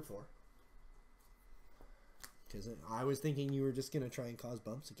doing a forward 4. Because I was thinking you were just going to try and cause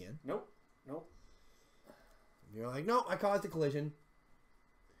bumps again. Nope. You're like, no, I caused a collision.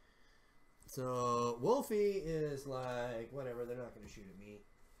 So Wolfie is like, whatever, they're not going to shoot at me.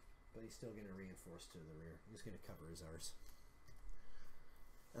 But he's still going to reinforce to the rear. He's going to cover his arse.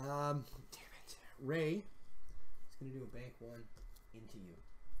 Damn it. Ray is going to do a bank 1 into you.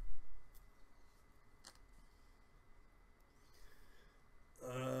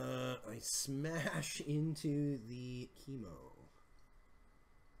 I smash into the chemo.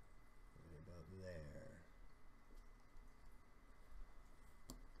 Right about there.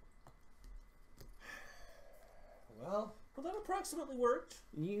 Well, that approximately worked.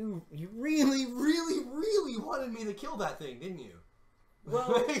 you really, really, really wanted me to kill that thing, didn't you?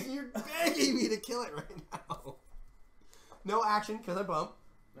 Well, you're begging me to kill it right now. No action because I bump.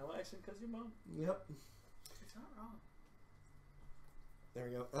 No action because you bump. Yep. It's not wrong. There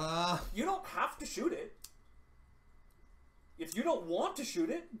we go. You don't have to shoot it. If you don't want to shoot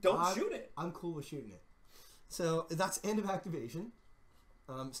it, don't shoot it. I'm cool with shooting it. So that's end of activation.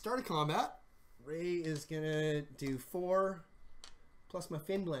 Start of combat. Ray is gonna do 4 plus my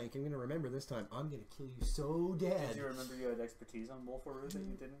fin blank. I'm gonna remember this time. I'm gonna kill you so dead. Did you remember you had expertise on Wolf or Root that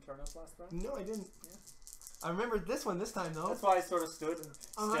you didn't turn up last round? No, I didn't. Yeah. I remembered this one this time though. That's why I sort of stood and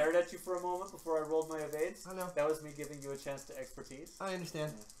stared at you for a moment before I rolled my evades. I know. That was me giving you a chance to expertise. I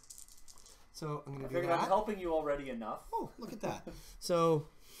understand. Yeah. So I'm gonna I do figured that. I'm helping you already enough. Oh, look at that. So,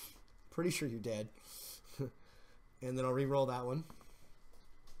 pretty sure you're dead. And then I'll re-roll that one.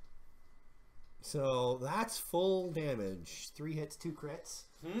 So that's full damage. 3 hits, 2 crits.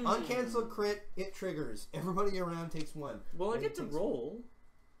 Uncancelled crit, it triggers. Everybody around takes 1. Well, I get to roll.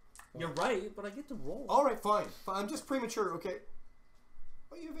 You're right, but I get to roll. All right, fine. I'm just premature, okay?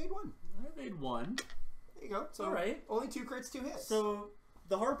 Oh, you evade 1. I made 1. There you go. So All right. only 2 crits, 2 hits. So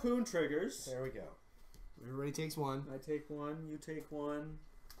the harpoon triggers. there we go. Everybody takes 1. I take 1. You take 1.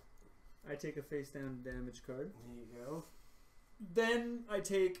 I take a face down damage card. There you go. Then I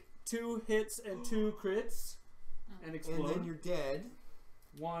take 2 hits and 2 crits and explode. And then you're dead.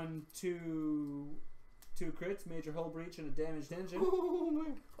 1, 2 crits, major hull breach, and a damaged engine. Oh my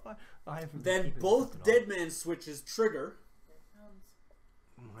god. I haven't Then keeping both this up at all. dead man switches trigger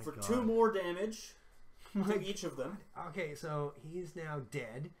Oh my for god. 2 more damage My to each of them. Okay, so he's now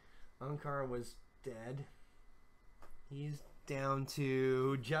dead. Ankar was dead. He's down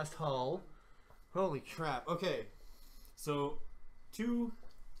to just hull. Holy crap. Okay. So 2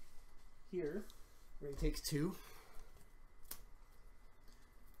 here. Ray takes 2.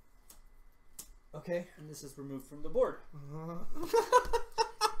 Okay. And this is removed from the board.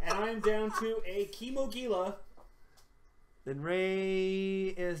 And I'm down to a Chemogila. Then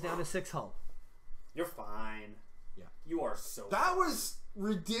Ray is down to 6 hull. You're fine. Yeah. You are so That was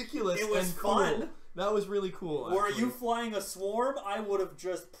ridiculous. It was and cool. fun. That was really cool. Were actually. you flying a swarm, I would have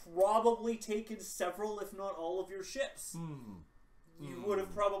just probably taken several, if not all, of your ships. You would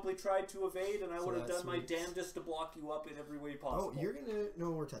have probably tried to evade, and I So would have that's done my sweet. damnedest to block you up in every way possible. Oh, you're gonna.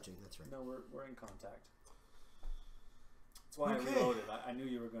 No, we're touching. That's right. No, we're in contact. That's why Okay. I reloaded. I knew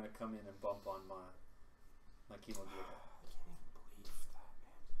you were going to come in and bump on my Chemo Gear. I can't even believe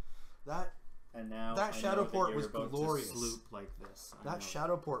that, man. And now That I shadow know that port you're was about glorious. To sloop like this. I That know.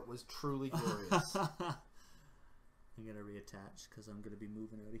 shadow port was truly glorious. I'm going to reattach because I'm going to be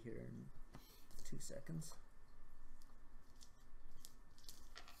moving out of here in 2 seconds.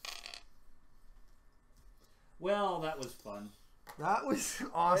 Well, that was fun. That was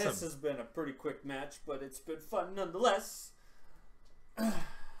awesome. This has been a pretty quick match, but it's been fun nonetheless.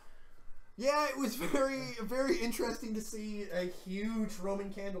 Yeah, it was very interesting to see a huge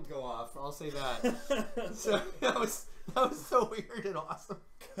Roman candle go off. I'll say that. So that was so weird and awesome.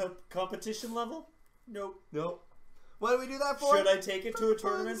 Competition level? Nope. Nope. What do we do that for? Should I take it to a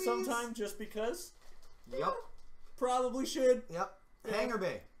tournament Funsies. sometime just because? Yep. Probably should. Yep. Yeah. Hangar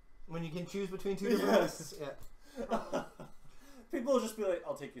Bay. When you can choose between 2 different lists. Yeah. People will just be like,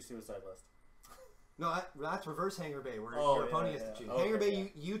 I'll take your suicide list. No, that's reverse Hangar Bay, where Oh, your yeah, opponent has yeah. to choose. Okay, Hangar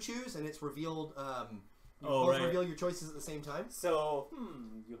Bay, yeah. you choose, and it's revealed. You Oh, both right. reveal your choices at the same time. So,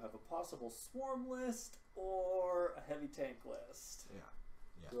 you have a possible swarm list or a heavy tank list. Yeah.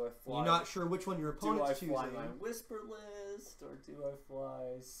 Do I fly? You're not sure which one your Do I opponent's fly choosing. my whisper list or do I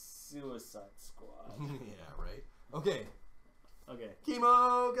fly Suicide Squad? Yeah, right. Okay. Okay.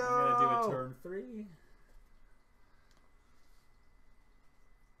 Chemo, go! I'm gonna do a turn 3.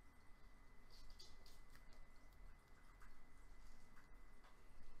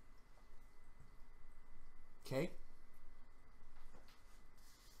 Okay.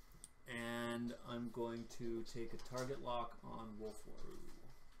 And I'm going to take a target lock on Wolfwaru.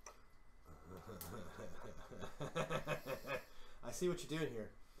 I see what you're doing here.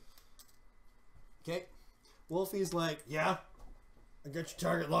 Okay. Wolfie's like, yeah, I got your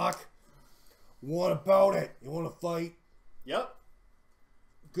target lock. What about it? You want to fight? Yep.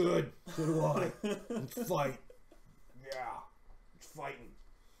 Good. So do I. Let's fight. Yeah. It's fighting.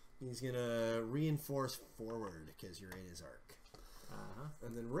 He's going to reinforce forward because you're in his arc.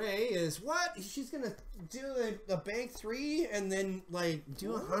 And then Ray is what? She's going to do a bank 3 and then like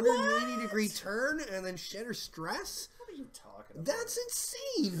do a 180-degree turn and then shed her stress? What are you talking about? That's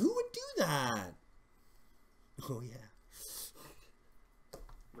insane. Who would do that? Oh, yeah.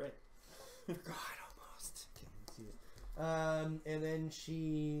 Right. God, almost. Okay, let's see it. And then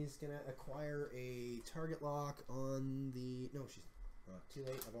she's going to acquire a target lock on the... No, she's too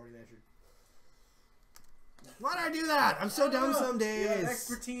late. I've already measured. Why did I do that? I'm so dumb some days. You have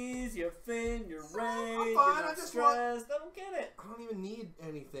expertise, you have Finn, you're Ray, I'm you're fine, I not just stressed. I don't get it. I don't even need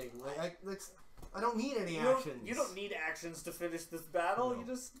anything. I don't need any actions. You don't need actions to finish this battle.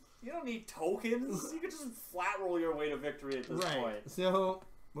 No. You don't need tokens. You can just flat roll your way to victory at this point. So,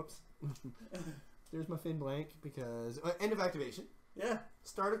 whoops. There's my Finn blank because end of activation. Yeah.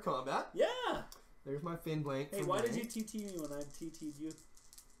 Start of combat. Yeah. There's my Finn blank. Hey, why did you TT me when I TT'd you?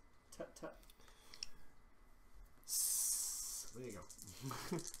 Tut tut. There you go.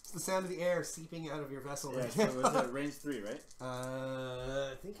 It's the sound of the air seeping out of your vessel. Yeah, Right so now. was that range 3, right?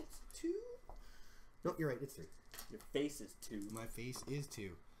 I think it's 2. Nope, you're right. It's 3. Your face is 2. My face is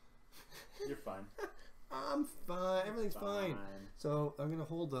 2. You're fine. I'm fine. Everything's fine. So I'm gonna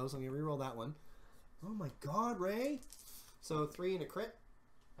hold those. I'm gonna reroll that one. Oh my God, Ray! So 3 and a crit.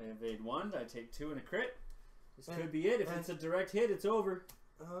 I evade 1. I take 2 and a crit. This could be it. If it's a direct hit, it's over.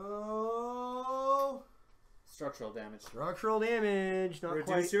 Oh. Structural damage. Structural damage. Not Reduce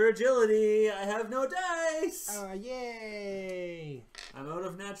quite. your agility. I have no dice. Yay! I'm out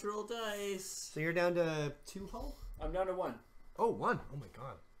of natural dice. So you're down to 2 hull? I'm down to 1. Oh, 1. Oh my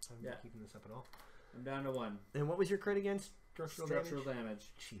God. I'm Yeah. not keeping this up at all. I'm down to 1. And what was your crit against? Structural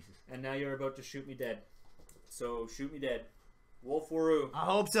damage. Jesus. And now you're about to shoot me dead. So shoot me dead. Wolf Waru. I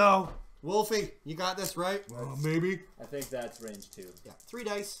hope so. Wolfie, you got this, right? Maybe. I think that's range 2. Yeah. 3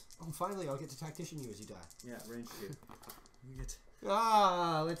 dice. Oh, finally, I'll get to tactician you as you die. Yeah, range 2.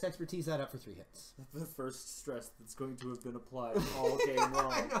 Let's expertise that up for 3 hits. The first stress that's going to have been applied all game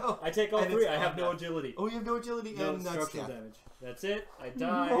long. I know. I take all And 3. it's I have no combat. agility. Oh, you have no agility No and that's structural death. damage. That's it. I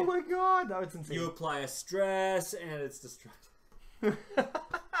die. Oh my God, that was insane. You apply a stress and it's destructive.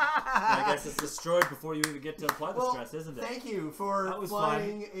 I guess it's destroyed before you even get to apply the stress, isn't it? Thank you for That was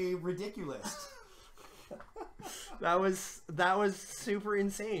flying a ridiculous. that was super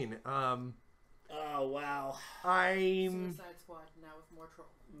insane. Oh wow! I'm Suicide Squad now with more troll.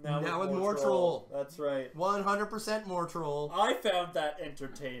 Now with more troll. That's right. 100% more troll. I found that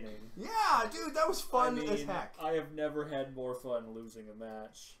entertaining. Yeah, dude, that was fun as heck. I have never had more fun losing a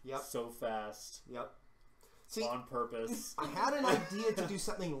match. Yep. So fast. Yep. See, On purpose. I had an idea to do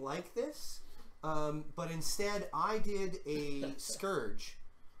something like this, but instead I did a Scourge.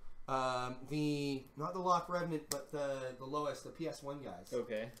 Not the Lock Revenant, but the lowest, the PS1 guys.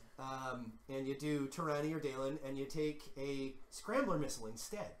 Okay. And you do Tyranny or Dalen, and you take a Scrambler Missile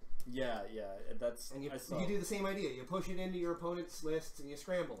instead. Yeah. That's. And you I saw. do the same idea. You push it into your opponent's lists, and you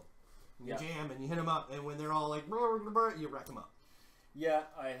scramble. And you jam, and you hit them up, and when they're all like, blah, blah, blah, you wreck them up. Yeah,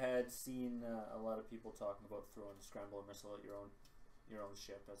 I had seen a lot of people talking about throwing the scrambler missile at your own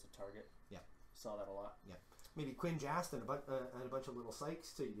ship as a target. Yeah. Saw that a lot. Yeah. Maybe Quinn Jast and a bunch of little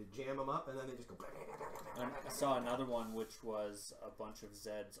Sykes, so you jam them up, and then they just go... And I saw another one which was a bunch of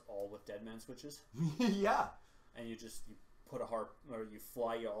Zeds all with Deadman switches. Yeah. And you put a you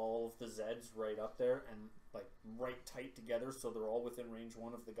fly all of the Zeds right up there and like right tight together so they're all within range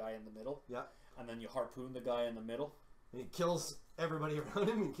 1 of the guy in the middle. Yeah. And then you harpoon the guy in the middle. And it kills everybody around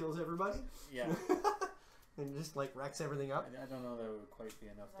him and kills everybody. Yeah. And just like wrecks everything up. I don't know that it would quite be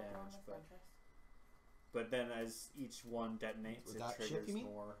enough damage, but then as each one detonates, Was it that triggers ship, you mean?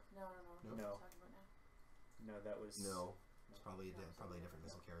 more. No. No. Talking about now. No, that was No. It's probably a different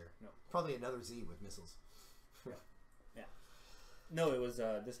missile carrier. No. Probably another Z with missiles. No, it was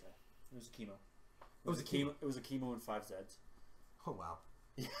this guy. It was a chemo. It was a chemo. It was a chemo and 5 Zeds. Oh wow.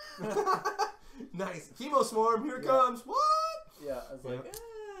 Nice. Chemo swarm, here it comes. What? Yeah, I was like,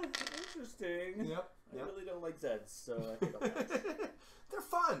 interesting. Yep. I really don't like Zeds, so I think I'll pass. They're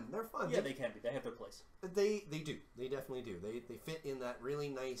fun. They're fun. Yeah, they can be. They have their place. They do. They definitely do. They fit in that really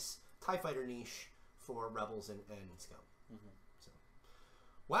nice TIE fighter niche for rebels and scum. Mm-hmm. So,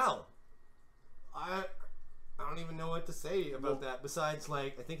 wow. I don't even know what to say about that. Besides,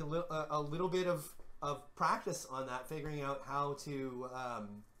 like, I think a little bit of practice on that, figuring out how to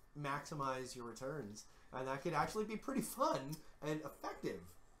maximize your returns, and that could actually be pretty fun and effective.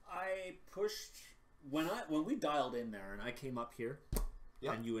 I pushed when we dialed in there, and I came up here,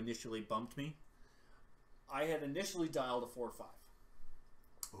 Yep. and you initially bumped me. I had initially dialed a 4-5.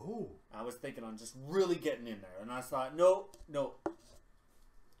 Oh. I was thinking on just really getting in there. And I thought, no.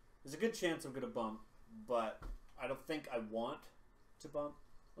 There's a good chance I'm going to bump, but I don't think I want to bump.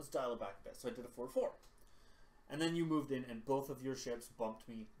 Let's dial it back a bit. So I did a 4-4. And then you moved in, and both of your ships bumped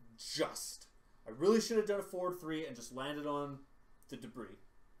me just. I really should have done a forward 3 and just landed on the debris.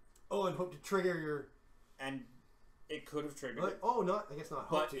 Oh, and hope to trigger your... And it could have triggered it. Oh, not... I guess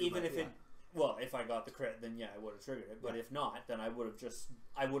not. But even if it... Well, if I got the crit, then yeah, I would have triggered it. But if not, then I would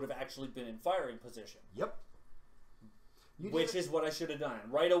have actually been in firing position. Yep. Which is what I should have done.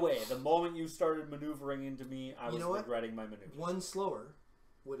 Right away, the moment you started maneuvering into me, I was regretting my maneuver. One slower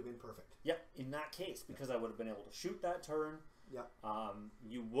would have been perfect. Yep, in that case, because I would have been able to shoot that turn. Yep.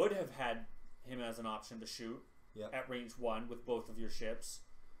 You would have had him as an option to shoot at range 1 with both of your ships.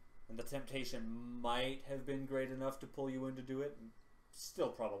 And the temptation might have been great enough to pull you in to do it. Still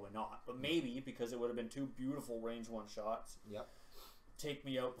probably not, but maybe because it would have been 2 beautiful range 1 shots. Yep. Take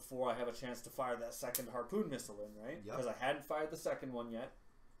me out before I have a chance to fire that second harpoon missile in, right? Because I hadn't fired the second one yet.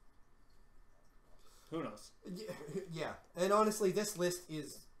 Who knows? Yeah, and honestly, this list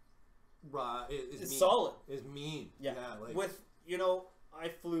is mean. Solid. Is mean. Yeah. Like, with I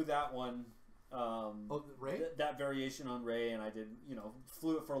flew that one. Ray? That variation on Ray, and I did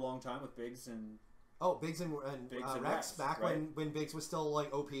flew it for a long time with Biggs and. Oh, Biggs and Rex, back when Biggs was still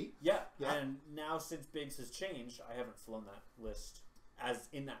like OP. Yeah, and now since Biggs has changed, I haven't flown that list as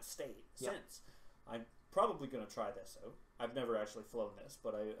in that state since. I'm probably going to try this out. I've never actually flown this,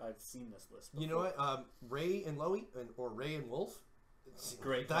 but I've seen this list before. You know what? Ray and Loey, or Ray and Wolf. It's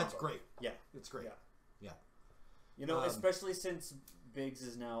great. That's combo. Great. Yeah, it's great. Yeah. Especially since Biggs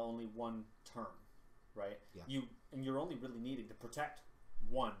is now only 1 turn, right? Yeah. You're only really needing to protect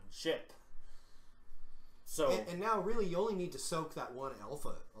 1 ship. So and now really you only need to soak that 1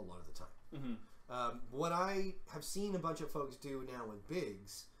 alpha a lot of the time. Mm-hmm. What I have seen a bunch of folks do now with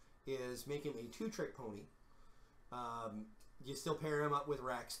Biggs is make him a 2-trick pony. You still pair him up with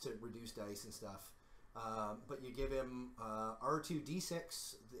Rex to reduce dice and stuff. But you give him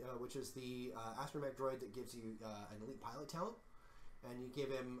R2D6, which is the astromech droid that gives you an elite pilot talent. And you give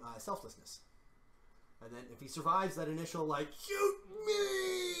him selflessness. And then if he survives that initial, shoot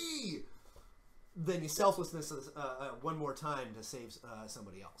me! Then you selflessness 1 more time to save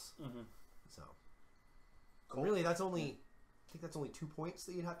somebody else. Mm-hmm. So, cool. Really, I think that's only 2 points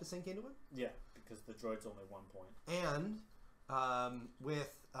that you'd have to sink into it. Yeah, because the droid's only 1 point. And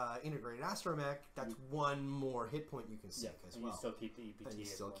with integrated astromech, that's 1 more hit point you can sink as well. You still keep the EPT. And you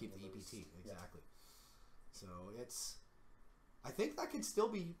still keep the EPT, exactly. So I think that could still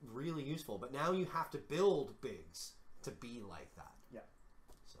be really useful, but now you have to build Biggs to be like that. Yeah.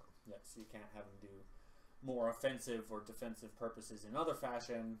 So you can't have them do more offensive or defensive purposes in other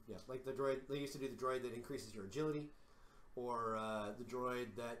fashion. Yeah, like the droid, they used to do the droid that increases your agility, or the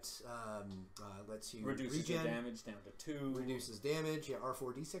droid that lets you reduces your damage down to 2. Reduces damage,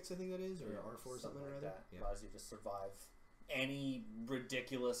 R4D6 I think that is, or R4 something like that. Yeah. Allows you to survive any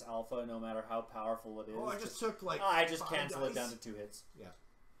ridiculous alpha, no matter how powerful it is. Oh, I just took I just cancel dice. It down to 2 hits. Yeah.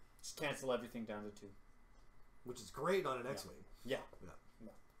 Just cancel everything down to 2. Which is great on an X-Wing. Yeah.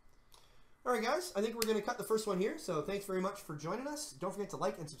 All right, guys. I think we're going to cut the first one here. So thanks very much for joining us. Don't forget to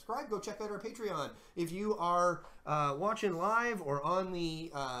like and subscribe. Go check out our Patreon. If you are watching live or on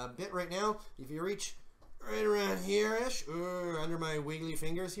the bit right now, if you reach right around here-ish, under my wiggly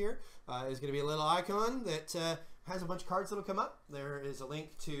fingers here, is going to be a little icon that has a bunch of cards that will come up. There is a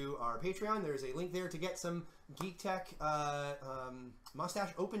link to our Patreon. There's a link there to get some Geektech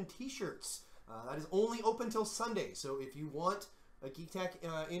Mustache Open t-shirts. That is only open till Sunday. So if you want a Geektech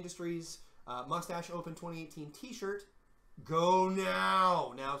Industries Mustache Open 2018 t-shirt, go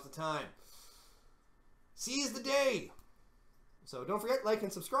now. Now's the time. Seize the day. So don't forget, like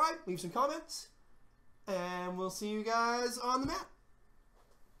and subscribe, leave some comments, and we'll see you guys on the map.